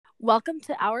Welcome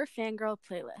to our Fangirl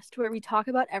playlist, where we talk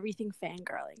about everything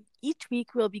fangirling. Each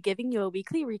week, we'll be giving you a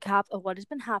weekly recap of what has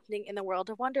been happening in the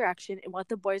world of One Direction and what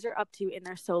the boys are up to in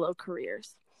their solo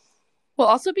careers. We'll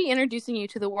also be introducing you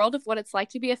to the world of what it's like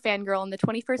to be a fangirl in the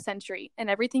 21st century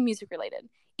and everything music related.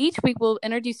 Each week, we'll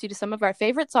introduce you to some of our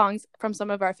favorite songs from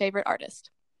some of our favorite artists.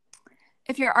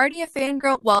 If you're already a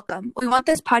fangirl, welcome. We want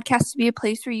this podcast to be a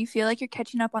place where you feel like you're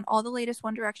catching up on all the latest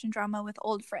One Direction drama with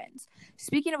old friends.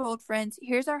 Speaking of old friends,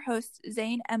 here's our hosts,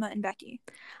 Zane, Emma, and Becky.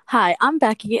 Hi, I'm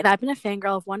Becky, and I've been a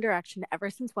fangirl of One Direction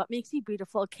ever since What Makes You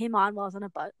Beautiful came on while I was on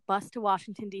a bus to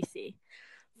Washington, D.C.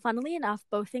 Funnily enough,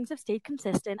 both things have stayed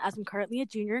consistent as I'm currently a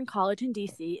junior in college in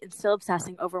D.C. and still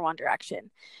obsessing over One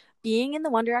Direction. Being in the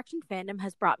One Direction fandom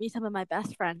has brought me some of my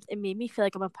best friends and made me feel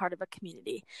like I'm a part of a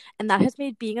community, and that has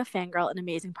made being a fangirl an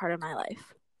amazing part of my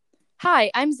life. Hi,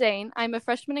 I'm Zane. I'm a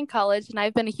freshman in college, and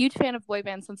I've been a huge fan of boy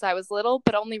bands since I was little,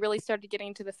 but only really started getting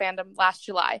into the fandom last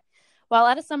July. While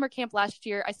at a summer camp last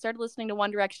year, I started listening to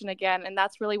One Direction again, and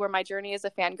that's really where my journey as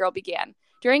a fangirl began.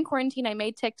 During quarantine, I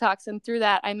made TikToks, and through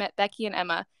that, I met Becky and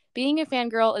Emma. Being a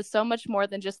fangirl is so much more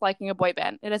than just liking a boy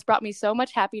band. It has brought me so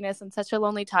much happiness in such a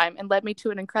lonely time and led me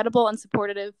to an incredible and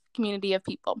supportive community of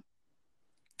people.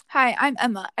 Hi, I'm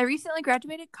Emma. I recently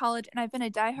graduated college and I've been a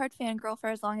diehard fangirl for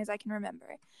as long as I can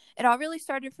remember. It all really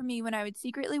started for me when I would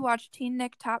secretly watch Teen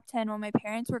Nick Top 10 while my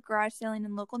parents were garage sailing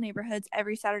in local neighborhoods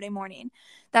every Saturday morning.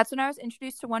 That's when I was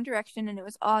introduced to One Direction and it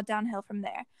was all downhill from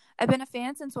there. I've been a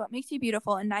fan since What Makes You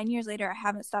Beautiful, and 9 years later I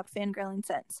haven't stopped fangirling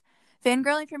since.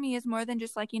 Fangirling for me is more than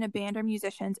just liking a band or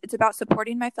musicians. It's about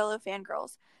supporting my fellow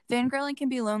fangirls. Fangirling can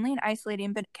be lonely and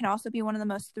isolating, but it can also be one of the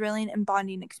most thrilling and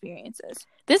bonding experiences.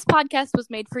 This podcast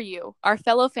was made for you, our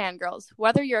fellow fangirls.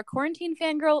 Whether you're a quarantine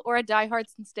fangirl or a diehard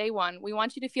since day one, we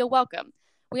want you to feel welcome.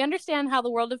 We understand how the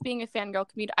world of being a fangirl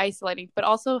can be isolating, but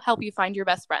also help you find your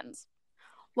best friends.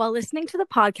 While listening to the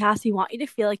podcast, we want you to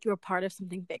feel like you're a part of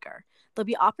something bigger. There'll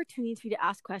be opportunities for you to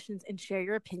ask questions and share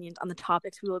your opinions on the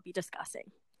topics we will be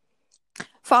discussing.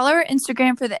 Follow our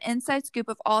Instagram for the inside scoop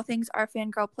of all things our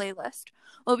fangirl playlist.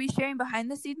 We'll be sharing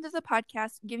behind the scenes of the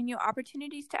podcast, giving you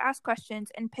opportunities to ask questions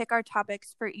and pick our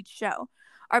topics for each show.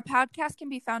 Our podcast can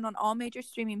be found on all major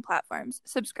streaming platforms.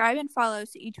 Subscribe and follow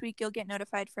so each week you'll get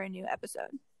notified for a new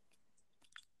episode.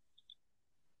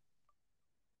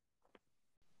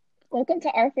 Welcome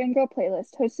to our fangirl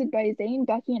playlist, hosted by Zane,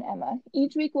 Becky, and Emma.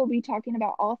 Each week we'll be talking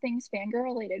about all things fangirl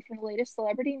related, from the latest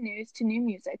celebrity news to new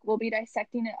music. We'll be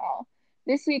dissecting it all.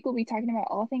 This week, we'll be talking about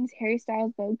all things Harry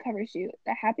Styles' Vogue cover shoot,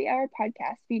 the Happy Hour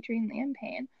podcast featuring Liam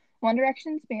Payne, One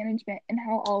Direction's management, and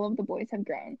how all of the boys have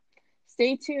grown.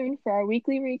 Stay tuned for our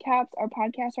weekly recaps, our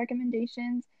podcast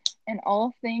recommendations, and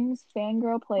all things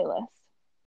fangirl playlist.